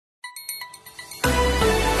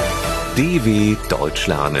DW Deutsch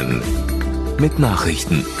lernen mit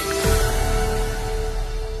Nachrichten.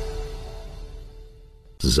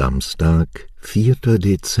 Samstag, 4.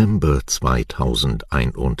 Dezember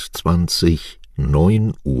 2021,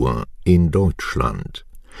 9 Uhr in Deutschland.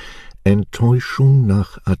 Enttäuschung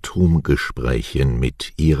nach Atomgesprächen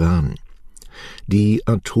mit Iran. Die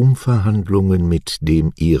Atomverhandlungen mit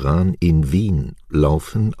dem Iran in Wien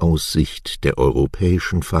laufen aus Sicht der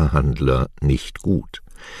europäischen Verhandler nicht gut.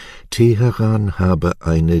 Teheran habe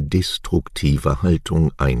eine destruktive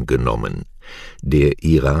Haltung eingenommen. Der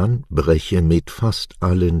Iran breche mit fast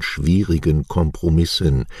allen schwierigen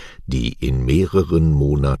Kompromissen, die in mehreren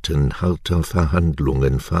Monaten harter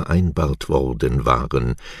Verhandlungen vereinbart worden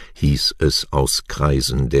waren, hieß es aus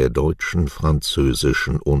Kreisen der deutschen,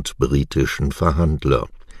 französischen und britischen Verhandler.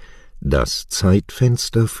 Das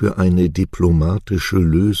Zeitfenster für eine diplomatische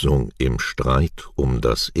Lösung im Streit um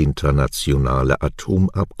das internationale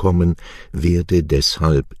Atomabkommen werde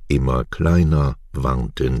deshalb immer kleiner,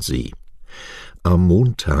 warnten sie. Am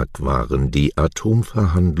Montag waren die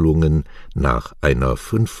Atomverhandlungen nach einer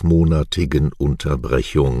 5-monatigen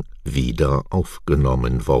Unterbrechung wieder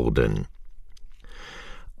aufgenommen worden.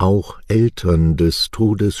 Auch Eltern des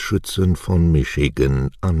Todesschützen von Michigan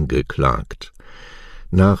angeklagt.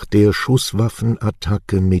 Nach der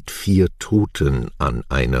Schusswaffenattacke mit 4 Toten an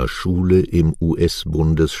einer Schule im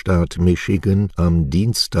US-Bundesstaat Michigan am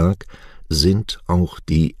Dienstag sind auch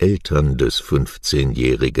die Eltern des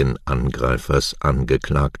 15-jährigen Angreifers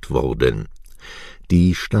angeklagt worden.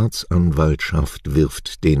 Die Staatsanwaltschaft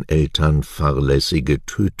wirft den Eltern fahrlässige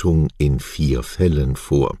Tötung in 4 Fällen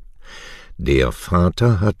vor. Der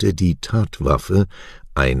Vater hatte die Tatwaffe,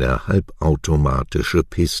 eine halbautomatische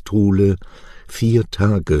Pistole, 4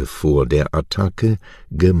 Tage vor der Attacke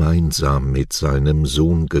gemeinsam mit seinem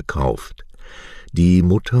Sohn gekauft. Die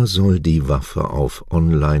Mutter soll die Waffe auf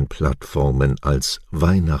Online-Plattformen als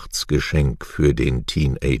Weihnachtsgeschenk für den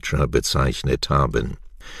Teenager bezeichnet haben.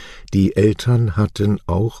 Die Eltern hatten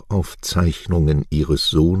auch auf Zeichnungen ihres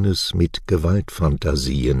Sohnes mit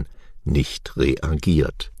Gewaltfantasien nicht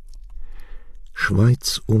reagiert.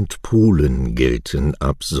 Schweiz und Polen gelten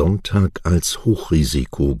ab Sonntag als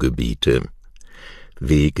Hochrisikogebiete.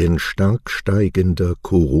 Wegen stark steigender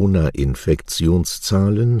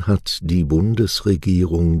Corona-Infektionszahlen hat die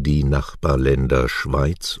Bundesregierung die Nachbarländer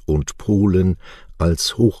Schweiz und Polen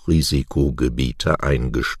als Hochrisikogebiete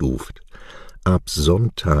eingestuft. Ab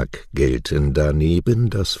Sonntag gelten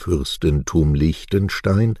daneben das Fürstentum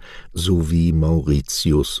Liechtenstein sowie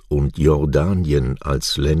Mauritius und Jordanien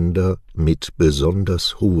als Länder mit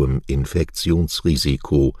besonders hohem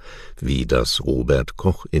Infektionsrisiko, wie das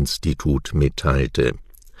Robert-Koch-Institut mitteilte.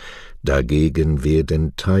 Dagegen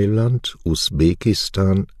werden Thailand,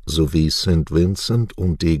 Usbekistan sowie St. Vincent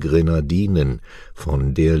und die Grenadinen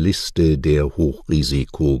von der Liste der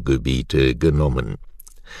Hochrisikogebiete genommen.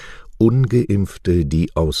 Ungeimpfte,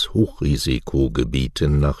 die aus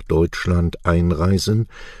Hochrisikogebieten nach Deutschland einreisen,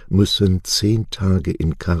 müssen 10 Tage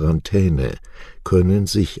in Quarantäne, können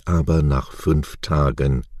sich aber nach 5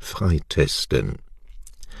 Tagen freitesten.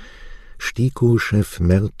 STIKO-Chef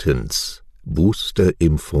Mertens: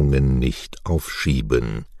 Boosterimpfungen nicht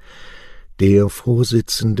aufschieben. Der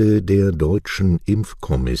Vorsitzende der Deutschen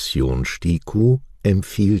Impfkommission STIKO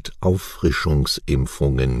empfiehlt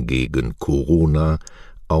Auffrischungsimpfungen gegen Corona,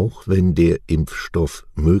 auch wenn der Impfstoff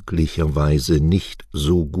möglicherweise nicht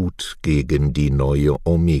so gut gegen die neue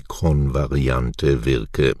Omikron-Variante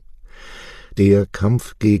wirke. Der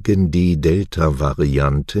Kampf gegen die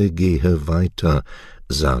Delta-Variante gehe weiter,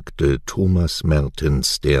 sagte Thomas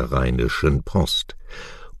Mertens der Rheinischen Post.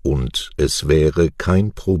 Und es wäre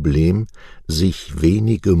kein Problem, sich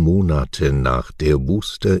wenige Monate nach der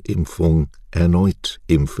Boosterimpfung erneut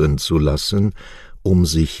impfen zu lassen, um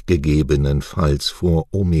sich gegebenenfalls vor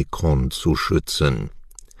Omikron zu schützen.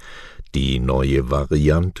 Die neue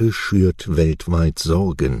Variante schürt weltweit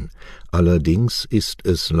Sorgen, allerdings ist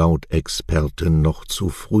es laut Experten noch zu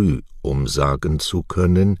früh, um sagen zu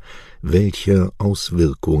können, welche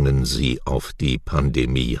Auswirkungen sie auf die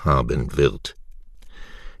Pandemie haben wird.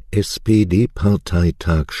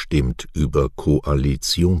 SPD-Parteitag stimmt über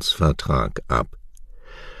Koalitionsvertrag ab.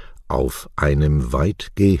 Auf einem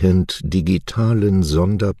weitgehend digitalen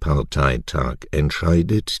Sonderparteitag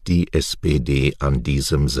entscheidet die SPD an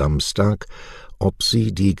diesem Samstag, ob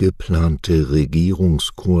sie die geplante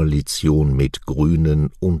Regierungskoalition mit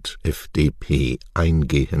Grünen und FDP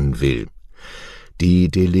eingehen will. Die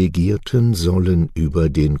Delegierten sollen über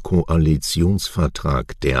den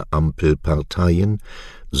Koalitionsvertrag der Ampelparteien,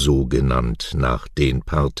 so genannt nach den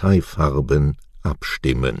Parteifarben,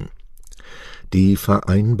 abstimmen. Die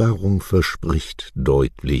Vereinbarung verspricht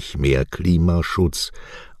deutlich mehr Klimaschutz,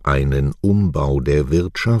 einen Umbau der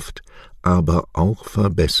Wirtschaft, aber auch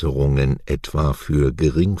Verbesserungen etwa für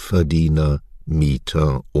Geringverdiener,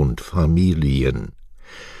 Mieter und Familien.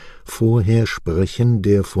 Vorher sprechen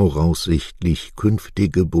der voraussichtlich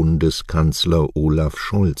künftige Bundeskanzler Olaf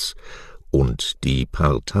Scholz und die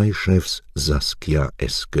Parteichefs Saskia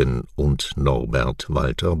Esken und Norbert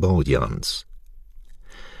Walter-Borjans.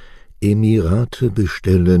 Emirate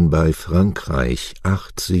bestellen bei Frankreich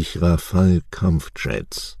 80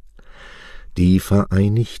 Rafale-Kampfjets. Die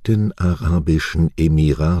Vereinigten Arabischen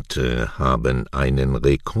Emirate haben einen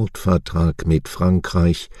Rekordvertrag mit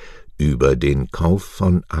Frankreich über den Kauf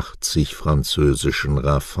von 80 französischen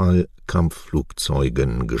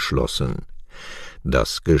Rafale-Kampfflugzeugen geschlossen.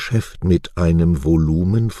 Das Geschäft mit einem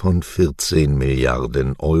Volumen von 14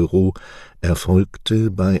 Milliarden Euro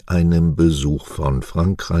erfolgte bei einem Besuch von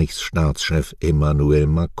Frankreichs Staatschef Emmanuel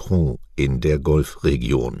Macron in der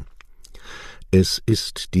Golfregion. Es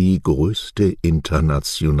ist die größte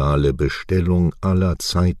internationale Bestellung aller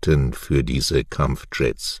Zeiten für diese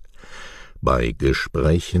Kampfjets. Bei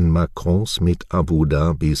Gesprächen Macrons mit Abu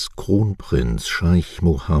Dhabis Kronprinz Scheich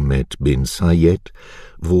Mohammed bin Zayed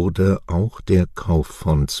wurde auch der Kauf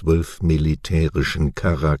von 12 militärischen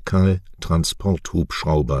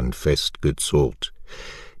Caracal-Transporthubschraubern festgezurrt.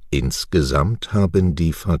 Insgesamt haben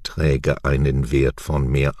die Verträge einen Wert von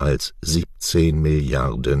mehr als 17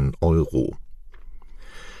 Milliarden Euro.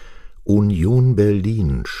 Union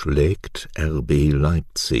Berlin schlägt RB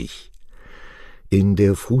Leipzig. In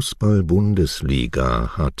der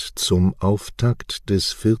Fußball-Bundesliga hat zum Auftakt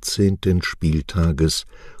des 14. Spieltages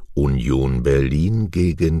Union Berlin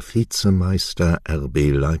gegen Vizemeister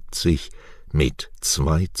RB Leipzig mit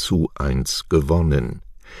 2:1 gewonnen.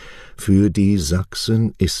 Für die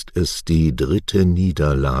Sachsen ist es die 3.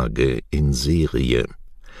 Niederlage in Serie.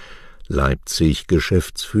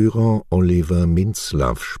 Leipzig-Geschäftsführer Oliver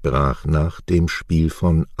Minzlaff sprach nach dem Spiel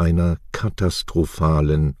von einer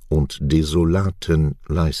katastrophalen und desolaten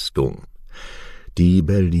Leistung. Die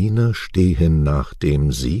Berliner stehen nach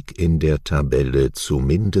dem Sieg in der Tabelle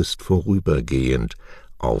zumindest vorübergehend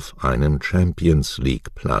auf einem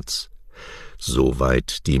Champions-League-Platz.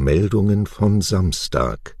 Soweit die Meldungen von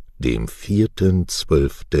Samstag, dem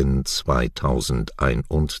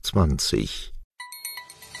 4.12.2021.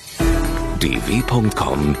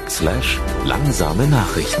 dw.com/langsame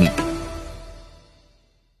Nachrichten